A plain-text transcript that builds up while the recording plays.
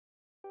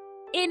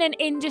In an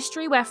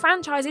industry where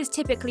franchises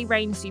typically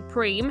reign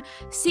supreme,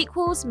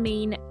 sequels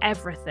mean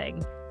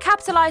everything.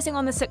 Capitalising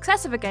on the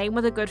success of a game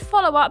with a good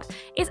follow-up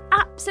is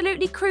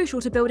absolutely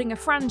crucial to building a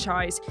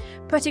franchise,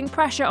 putting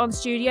pressure on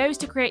studios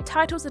to create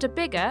titles that are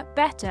bigger,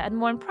 better, and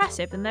more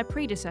impressive than their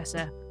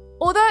predecessor.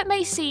 Although it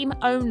may seem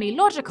only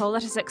logical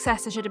that a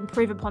successor should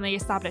improve upon the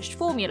established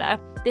formula,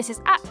 this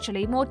is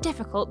actually more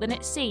difficult than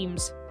it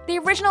seems. The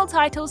original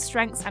title's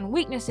strengths and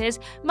weaknesses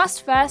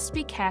must first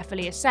be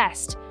carefully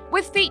assessed,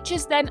 with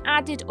features then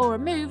added or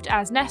removed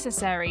as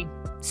necessary.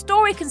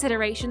 Story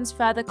considerations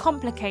further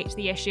complicate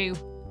the issue.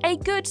 A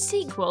good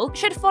sequel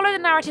should follow the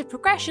narrative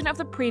progression of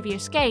the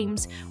previous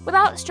games,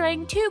 without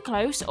straying too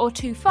close or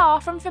too far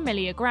from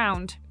familiar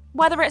ground.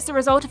 Whether it's the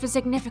result of a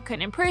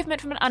significant improvement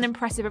from an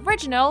unimpressive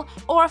original,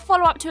 or a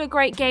follow-up to a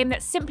great game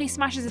that simply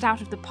smashes it out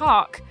of the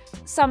park,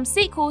 some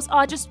sequels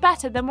are just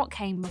better than what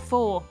came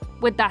before.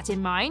 With that in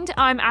mind,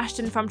 I'm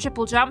Ashton from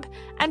TripleJump,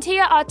 and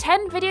here are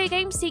 10 video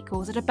game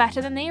sequels that are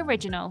better than the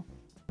original.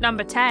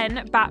 Number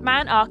 10.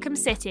 Batman Arkham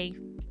City.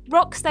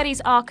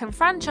 Rocksteady's Arkham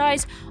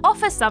franchise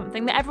offers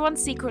something that everyone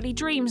secretly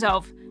dreams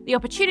of: the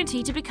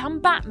opportunity to become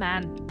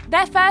Batman.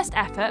 Their first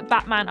effort,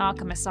 Batman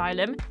Arkham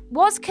Asylum,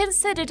 was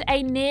considered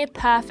a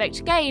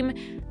near-perfect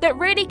game that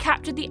really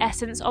captured the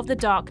essence of the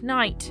Dark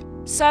Knight.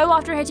 So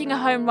after hitting a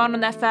home run on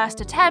their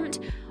first attempt,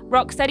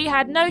 Rocksteady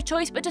had no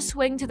choice but to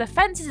swing to the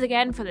fences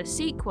again for the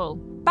sequel.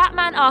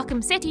 Batman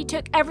Arkham City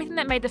took everything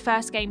that made the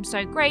first game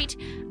so great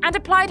and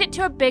applied it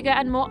to a bigger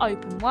and more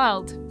open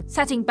world,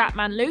 setting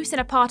Batman loose in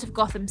a part of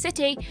Gotham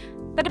City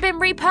that had been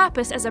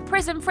repurposed as a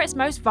prison for its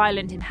most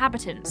violent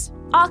inhabitants.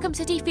 Arkham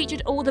City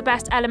featured all the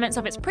best elements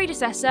of its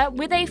predecessor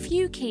with a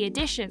few key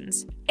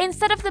additions.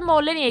 Instead of the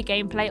more linear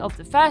gameplay of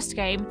the first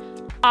game,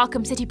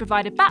 Arkham City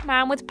provided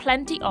Batman with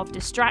plenty of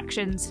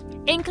distractions,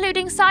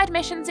 including side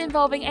missions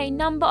involving a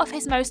number of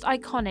his most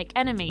iconic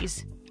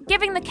enemies.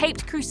 Giving the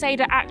caped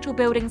Crusader actual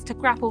buildings to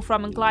grapple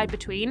from and glide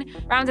between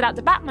rounded out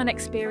the Batman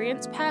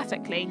experience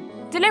perfectly,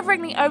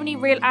 delivering the only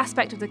real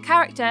aspect of the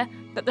character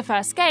that the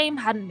first game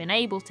hadn't been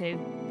able to.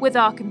 With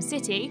Arkham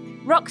City,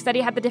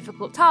 Rocksteady had the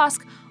difficult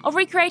task of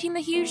recreating the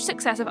huge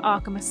success of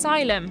Arkham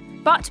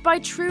Asylum, but by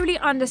truly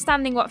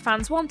understanding what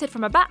fans wanted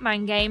from a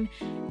Batman game,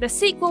 the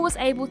sequel was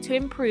able to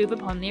improve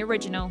upon the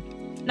original.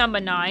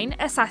 Number 9.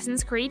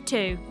 Assassin's Creed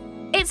 2.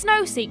 It's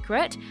no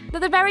secret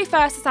that the very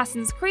first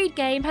Assassin's Creed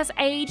game has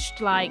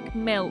aged like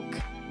milk.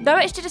 Though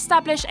it did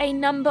establish a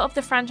number of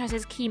the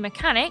franchise's key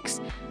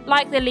mechanics,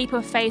 like the leap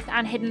of faith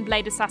and hidden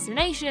blade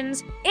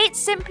assassinations, it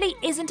simply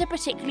isn't a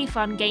particularly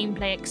fun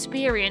gameplay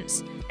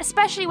experience,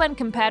 especially when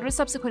compared with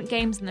subsequent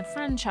games in the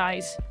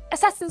franchise.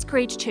 Assassin's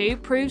Creed 2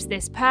 proves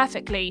this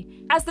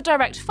perfectly, as the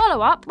direct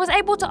follow-up was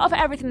able to offer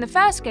everything the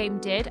first game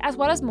did as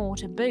well as more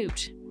to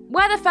boot.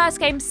 Where the first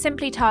game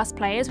simply tasked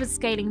players with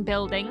scaling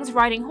buildings,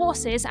 riding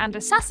horses, and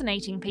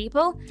assassinating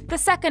people, the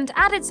second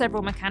added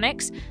several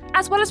mechanics,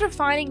 as well as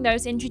refining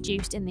those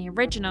introduced in the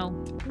original.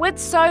 With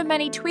so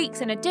many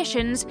tweaks and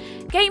additions,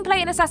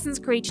 gameplay in Assassin's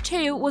Creed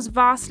 2 was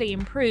vastly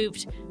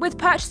improved, with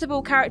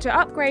purchasable character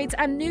upgrades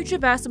and new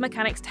traversal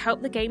mechanics to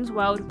help the game's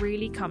world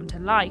really come to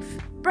life.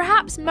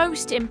 Perhaps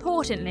most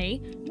importantly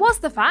was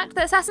the fact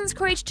that Assassin's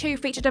Creed 2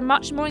 featured a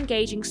much more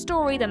engaging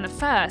story than the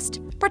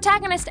first.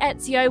 Protagonist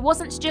Ezio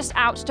wasn't just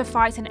out to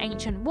fight an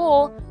ancient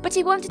war, but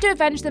he wanted to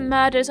avenge the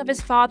murders of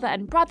his father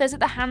and brothers at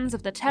the hands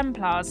of the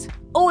Templars.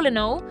 All in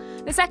all,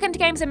 the second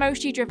game's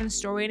emotionally-driven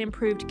story and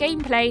improved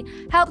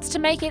gameplay helped to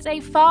make it a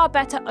far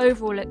better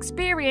overall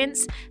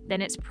experience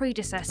than its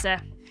predecessor.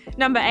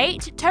 Number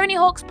 8. Tony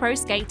Hawk's Pro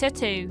Skater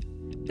 2.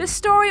 The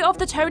story of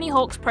the Tony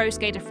Hawk's Pro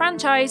Skater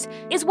franchise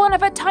is one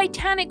of a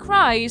titanic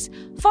rise,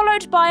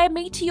 followed by a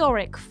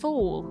meteoric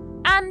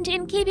fall. And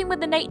in keeping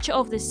with the nature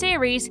of the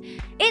series,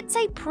 it's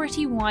a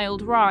pretty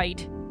wild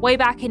ride. Way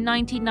back in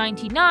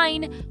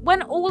 1999,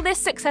 when all this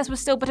success was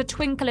still but a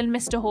twinkle in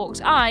Mr.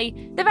 Hawk's eye,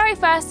 the very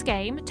first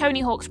game,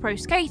 Tony Hawk's Pro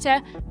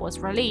Skater, was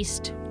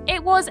released.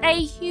 It was a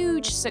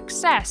huge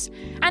success,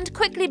 and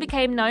quickly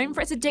became known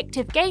for its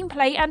addictive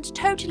gameplay and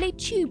totally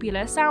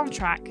tubular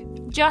soundtrack.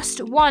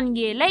 Just 1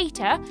 year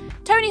later,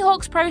 Tony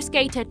Hawk's Pro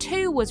Skater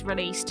 2 was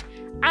released,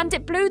 and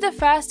it blew the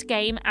first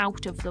game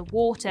out of the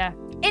water.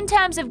 In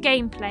terms of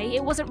gameplay,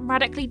 it wasn't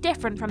radically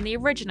different from the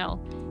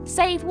original,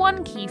 save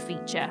one key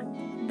feature: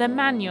 the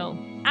manual.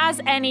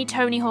 As any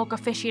Tony Hawk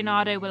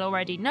aficionado will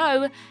already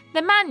know,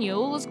 the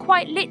manual was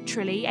quite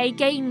literally a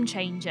game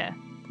changer.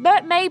 Though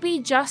it may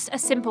be just a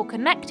simple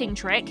connecting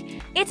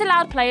trick, it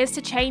allowed players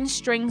to chain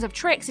strings of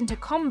tricks into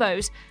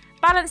combos,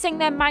 balancing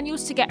their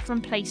manuals to get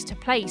from place to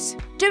place.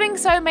 Doing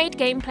so made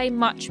gameplay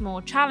much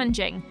more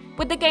challenging,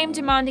 with the game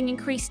demanding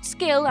increased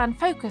skill and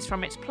focus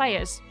from its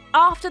players.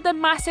 After the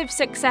massive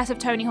success of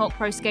Tony Hawk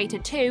Pro Skater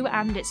 2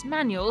 and its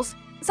manuals,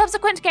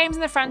 subsequent games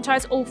in the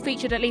franchise all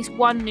featured at least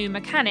one new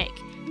mechanic.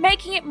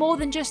 Making it more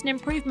than just an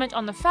improvement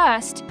on the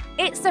first,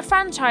 it's the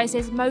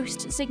franchise's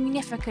most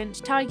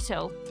significant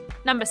title.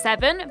 Number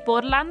 7.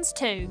 Borderlands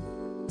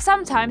 2.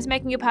 Sometimes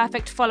making a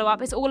perfect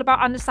follow-up is all about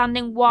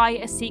understanding why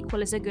a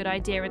sequel is a good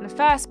idea in the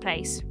first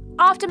place.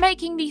 After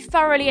making the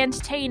thoroughly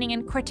entertaining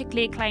and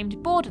critically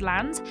acclaimed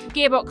Borderlands,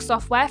 Gearbox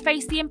Software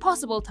faced the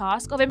impossible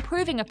task of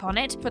improving upon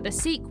it for the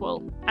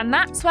sequel, and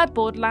that's where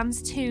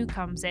Borderlands 2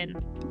 comes in.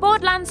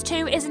 Borderlands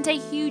 2 isn't a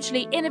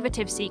hugely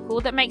innovative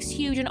sequel that makes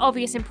huge and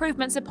obvious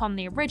improvements upon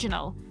the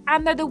original,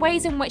 and though the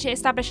ways in which it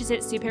establishes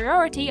its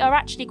superiority are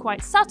actually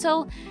quite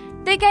subtle,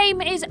 the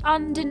game is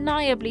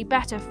undeniably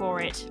better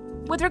for it.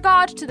 With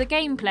regard to the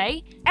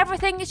gameplay,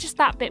 everything is just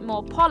that bit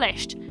more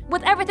polished,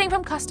 with everything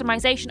from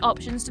customization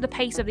options to the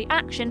pace of the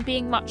action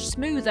being much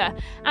smoother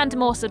and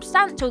more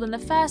substantial than the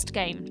first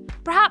game.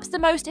 Perhaps the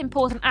most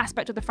important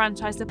aspect of the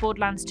franchise that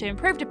Borderlands 2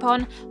 improved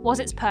upon was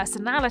its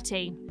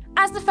personality.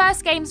 As the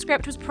first game's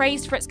script was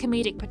praised for its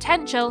comedic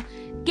potential,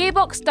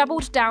 Gearbox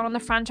doubled down on the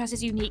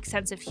franchise's unique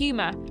sense of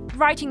humour,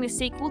 writing the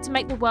sequel to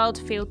make the world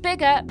feel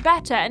bigger,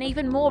 better, and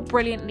even more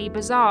brilliantly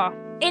bizarre.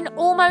 In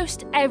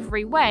almost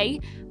every way,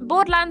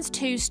 Borderlands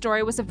 2's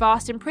story was a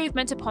vast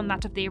improvement upon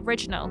that of the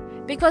original,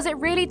 because it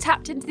really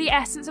tapped into the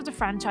essence of the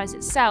franchise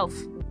itself.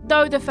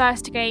 Though the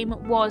first game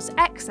was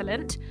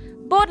excellent,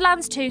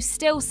 Borderlands 2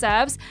 still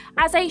serves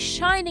as a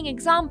shining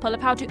example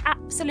of how to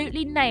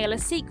absolutely nail a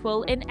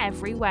sequel in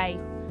every way.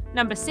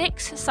 Number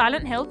 6.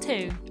 Silent Hill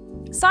 2.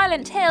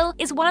 Silent Hill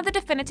is one of the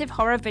definitive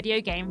horror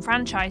video game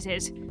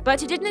franchises,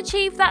 but it didn't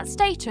achieve that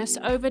status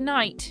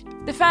overnight.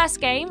 The first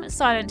game,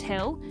 Silent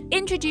Hill,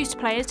 introduced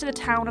players to the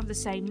town of the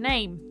same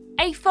name,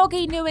 a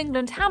foggy New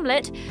England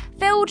hamlet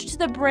filled to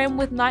the brim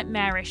with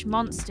nightmarish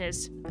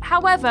monsters.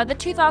 However, the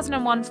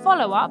 2001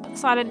 follow-up,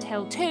 Silent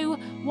Hill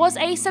 2, was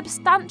a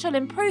substantial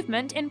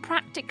improvement in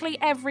practically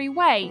every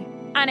way,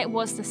 and it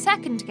was the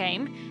second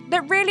game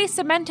that really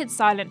cemented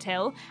Silent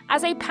Hill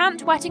as a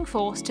pant-wetting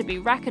force to be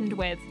reckoned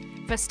with.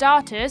 For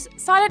starters,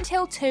 Silent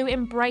Hill 2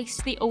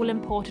 embraced the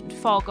all-important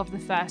fog of the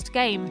first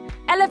game,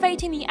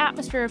 elevating the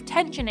atmosphere of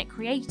tension it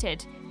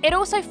created. It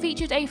also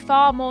featured a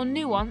far more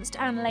nuanced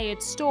and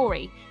layered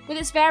story, with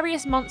its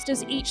various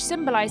monsters each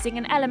symbolising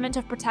an element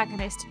of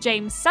protagonist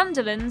James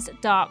Sunderland's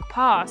dark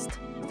past.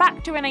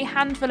 Factor in a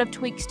handful of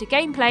tweaks to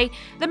gameplay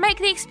that make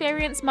the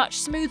experience much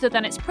smoother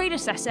than its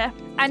predecessor,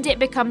 and it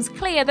becomes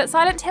clear that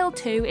Silent Hill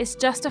 2 is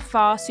just a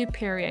far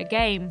superior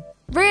game.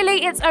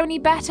 Really, it's only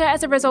better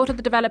as a result of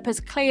the developers'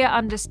 clear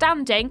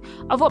understanding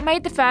of what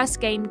made the first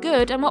game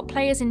good and what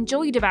players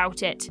enjoyed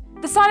about it.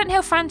 The Silent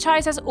Hill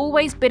franchise has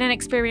always been an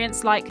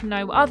experience like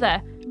no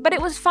other, but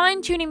it was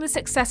fine-tuning the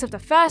success of the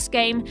first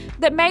game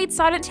that made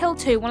Silent Hill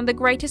 2 one of the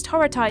greatest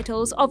horror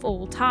titles of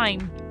all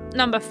time.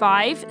 Number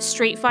 5.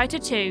 Street Fighter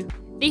 2.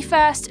 The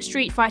first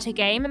Street Fighter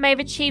game may have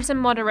achieved some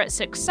moderate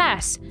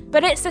success,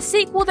 but it's the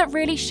sequel that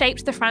really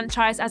shaped the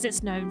franchise as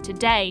it's known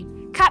today.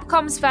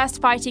 Capcom's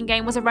first fighting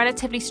game was a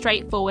relatively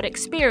straightforward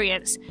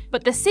experience,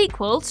 but the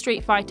sequel,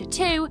 Street Fighter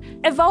 2,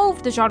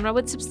 evolved the genre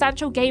with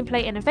substantial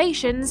gameplay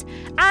innovations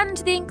and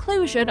the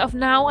inclusion of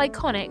now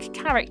iconic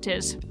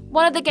characters.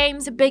 One of the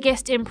game's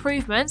biggest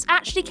improvements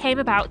actually came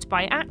about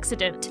by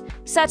accident.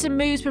 Certain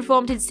moves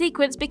performed in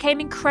sequence became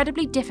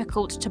incredibly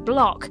difficult to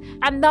block,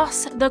 and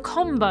thus the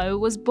combo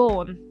was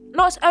born.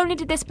 Not only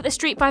did this put the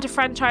Street Fighter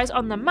franchise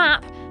on the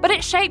map, but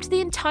it shaped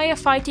the entire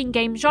fighting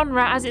game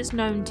genre as it's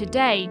known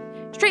today.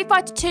 Street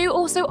Fighter 2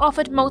 also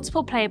offered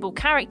multiple playable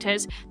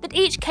characters that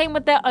each came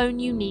with their own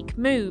unique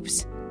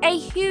moves, a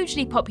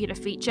hugely popular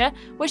feature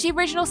which the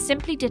original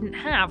simply didn't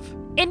have.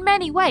 In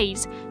many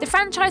ways, the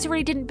franchise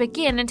really didn't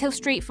begin until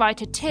Street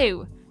Fighter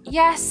 2.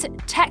 Yes,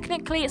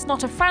 technically it's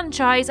not a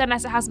franchise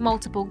unless it has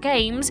multiple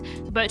games,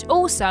 but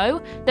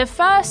also, the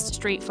first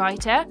Street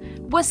Fighter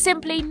was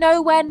simply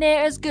nowhere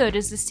near as good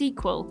as the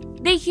sequel.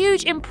 The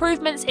huge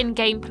improvements in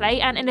gameplay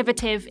and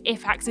innovative,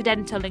 if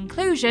accidental,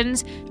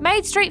 inclusions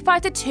made Street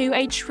Fighter 2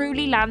 a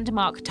truly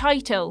landmark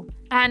title,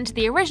 and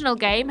the original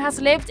game has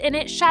lived in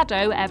its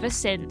shadow ever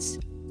since.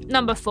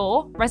 Number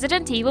 4.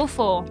 Resident Evil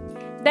 4.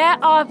 There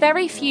are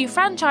very few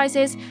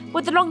franchises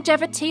with the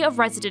longevity of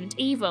Resident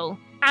Evil,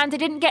 and it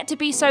didn't get to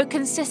be so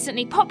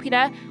consistently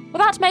popular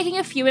without making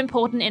a few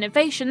important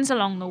innovations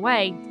along the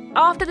way.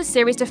 After the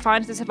series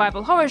defined the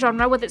survival horror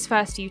genre with its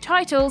first few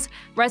titles,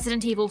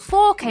 Resident Evil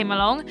 4 came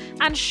along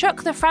and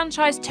shook the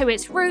franchise to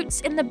its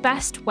roots in the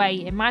best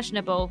way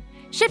imaginable.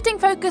 Shifting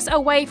focus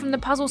away from the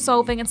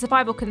puzzle-solving and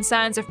survival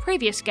concerns of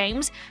previous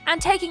games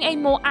and taking a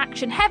more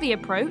action-heavy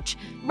approach,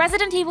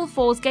 Resident Evil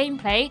 4's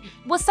gameplay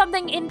was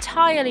something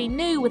entirely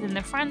new within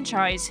the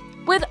franchise.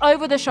 With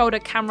over-the-shoulder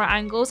camera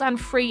angles and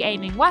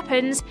free-aiming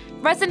weapons,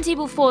 Resident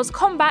Evil 4's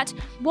combat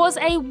was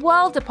a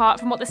world apart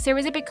from what the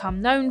series had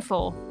become known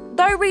for.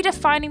 Though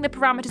redefining the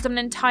parameters of an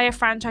entire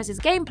franchise's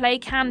gameplay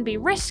can be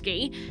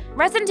risky,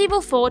 Resident Evil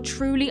 4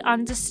 truly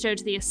understood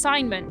the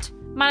assignment,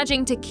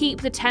 managing to keep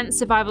the tense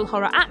survival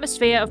horror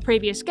atmosphere of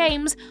previous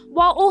games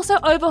while also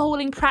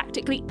overhauling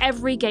practically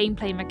every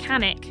gameplay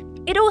mechanic.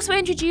 It also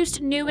introduced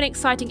new and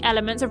exciting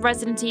elements of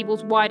Resident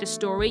Evil's wider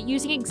story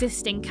using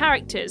existing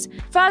characters,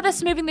 further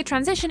smoothing the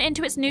transition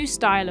into its new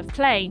style of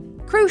play.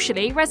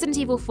 Crucially, Resident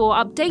Evil 4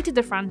 updated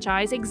the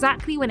franchise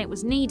exactly when it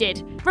was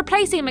needed.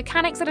 Replacing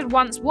mechanics that had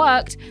once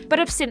worked but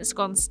have since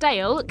gone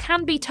stale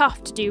can be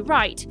tough to do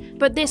right,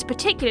 but this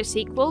particular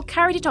sequel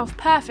carried it off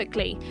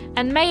perfectly,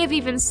 and may have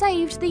even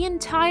saved the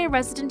entire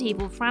Resident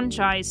Evil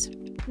franchise.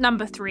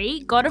 Number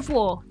 3, God of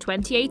War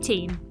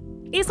 2018.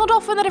 It's not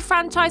often that a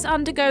franchise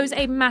undergoes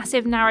a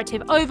massive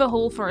narrative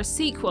overhaul for a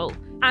sequel,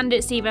 and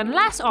it's even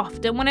less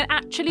often when it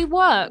actually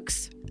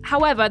works.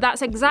 However,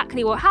 that's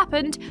exactly what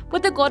happened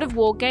with the God of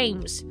War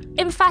games,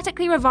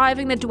 emphatically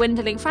reviving the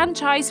dwindling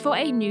franchise for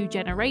a new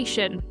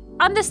generation.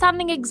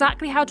 Understanding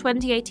exactly how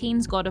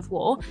 2018's God of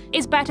War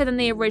is better than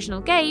the original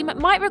game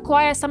might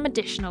require some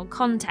additional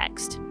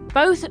context.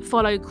 Both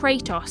follow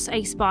Kratos,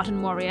 a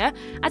Spartan warrior,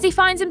 as he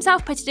finds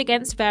himself pitted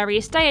against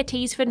various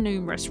deities for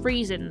numerous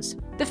reasons.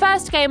 The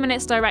first game and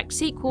its direct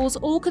sequels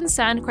all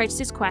concerned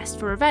Kratos' quest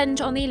for revenge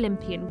on the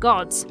Olympian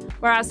gods,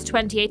 whereas the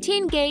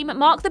 2018 game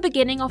marked the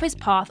beginning of his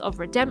path of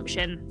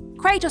redemption.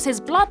 Kratos'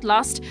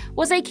 bloodlust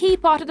was a key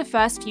part of the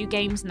first few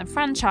games in the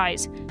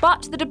franchise,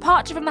 but the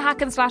departure from the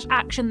hack-and-slash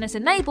action this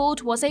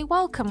enabled was a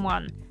welcome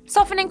one.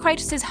 Softening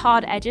Kratos'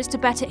 hard edges to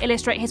better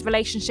illustrate his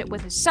relationship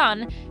with his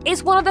son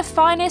is one of the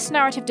finest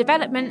narrative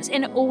developments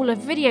in all of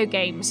video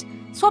games,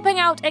 swapping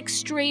out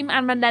extreme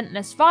and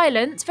relentless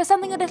violence for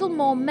something a little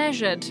more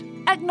measured.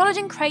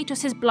 Acknowledging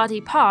Kratos'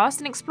 bloody past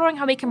and exploring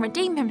how he can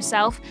redeem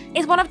himself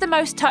is one of the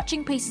most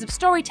touching pieces of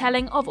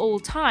storytelling of all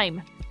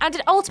time, and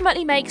it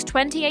ultimately makes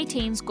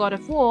 2018's God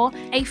of War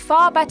a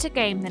far better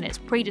game than its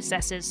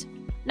predecessors.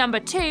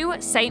 Number 2,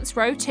 Saints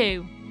Row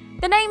 2.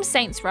 The name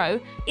Saints Row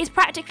is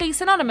practically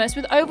synonymous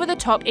with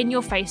over-the-top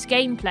in-your-face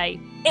gameplay.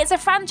 It's a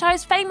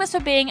franchise famous for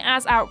being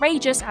as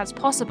outrageous as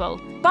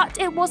possible, but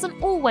it wasn't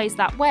always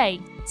that way.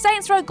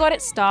 Saints Row got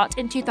its start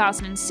in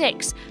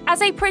 2006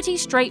 as a pretty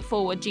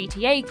straightforward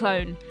GTA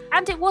clone,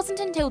 and it wasn't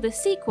until the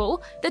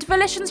sequel that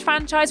Volition's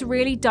franchise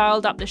really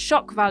dialed up the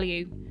shock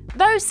value.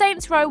 Though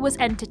Saints Row was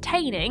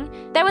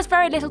entertaining, there was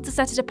very little to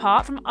set it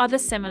apart from other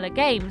similar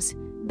games.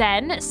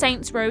 Then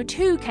Saints Row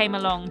 2 came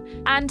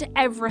along, and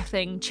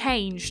everything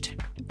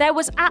changed. There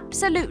was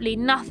absolutely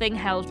nothing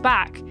held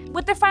back,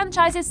 with the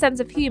franchise's sense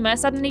of humour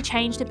suddenly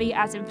changed to be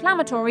as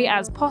inflammatory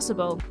as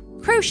possible.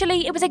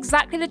 Crucially, it was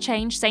exactly the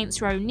change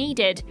Saints Row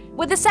needed,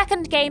 with the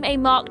second game a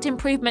marked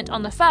improvement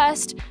on the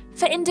first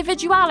for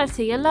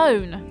individuality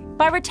alone.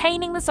 By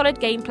retaining the solid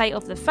gameplay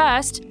of the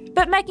first,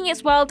 but making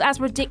its world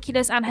as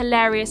ridiculous and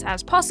hilarious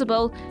as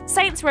possible,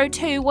 Saints Row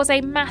 2 was a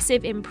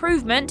massive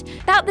improvement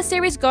that helped the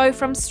series go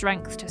from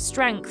strength to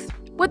strength.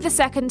 With the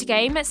second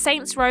game,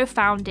 Saints Row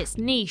found its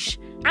niche,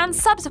 and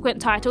subsequent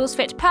titles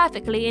fit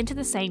perfectly into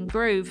the same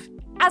groove.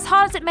 As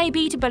hard as it may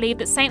be to believe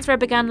that Saints Row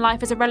began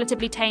life as a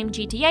relatively tame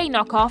GTA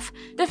knockoff,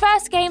 the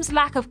first game's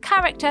lack of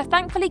character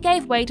thankfully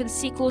gave way to the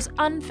sequel's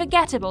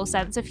unforgettable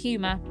sense of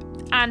humour.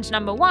 And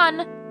number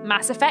 1,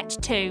 Mass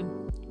Effect 2.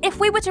 If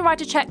we were to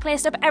write a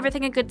checklist of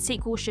everything a good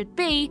sequel should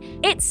be,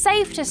 it's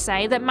safe to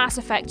say that Mass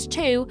Effect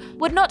 2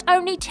 would not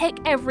only tick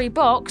every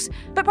box,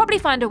 but probably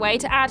find a way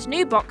to add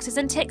new boxes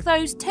and tick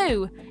those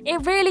too.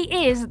 It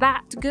really is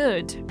that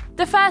good.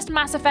 The first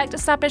Mass Effect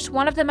established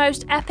one of the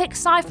most epic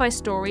sci-fi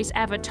stories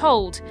ever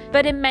told,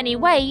 but in many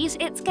ways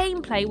its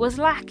gameplay was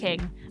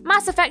lacking.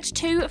 Mass Effect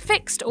 2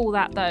 fixed all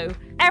that though.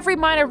 Every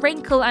minor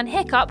wrinkle and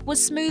hiccup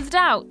was smoothed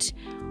out.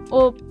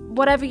 Or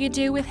whatever you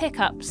do with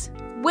hiccups.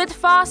 With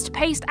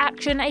fast-paced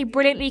action, a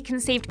brilliantly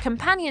conceived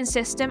companion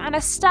system, and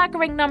a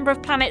staggering number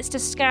of planets to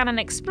scan and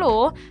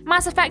explore,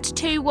 Mass Effect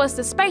 2 was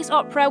the space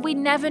opera we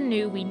never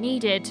knew we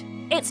needed.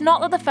 It's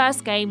not that the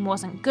first game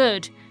wasn't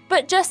good,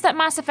 but just that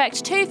Mass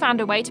Effect 2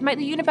 found a way to make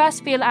the universe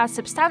feel as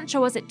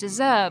substantial as it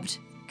deserved.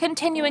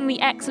 Continuing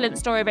the excellent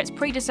story of its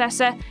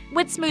predecessor,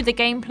 with smoother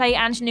gameplay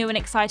and new and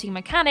exciting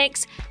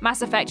mechanics,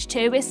 Mass Effect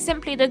 2 is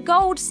simply the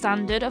gold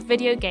standard of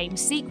video game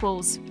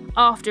sequels.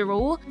 After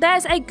all,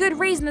 there's a good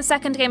reason the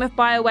second game of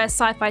BioWare's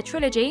sci-fi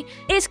trilogy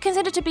is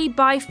considered to be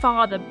by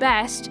far the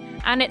best,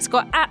 and it's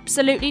got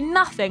absolutely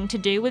nothing to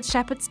do with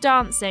Shepard's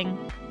dancing.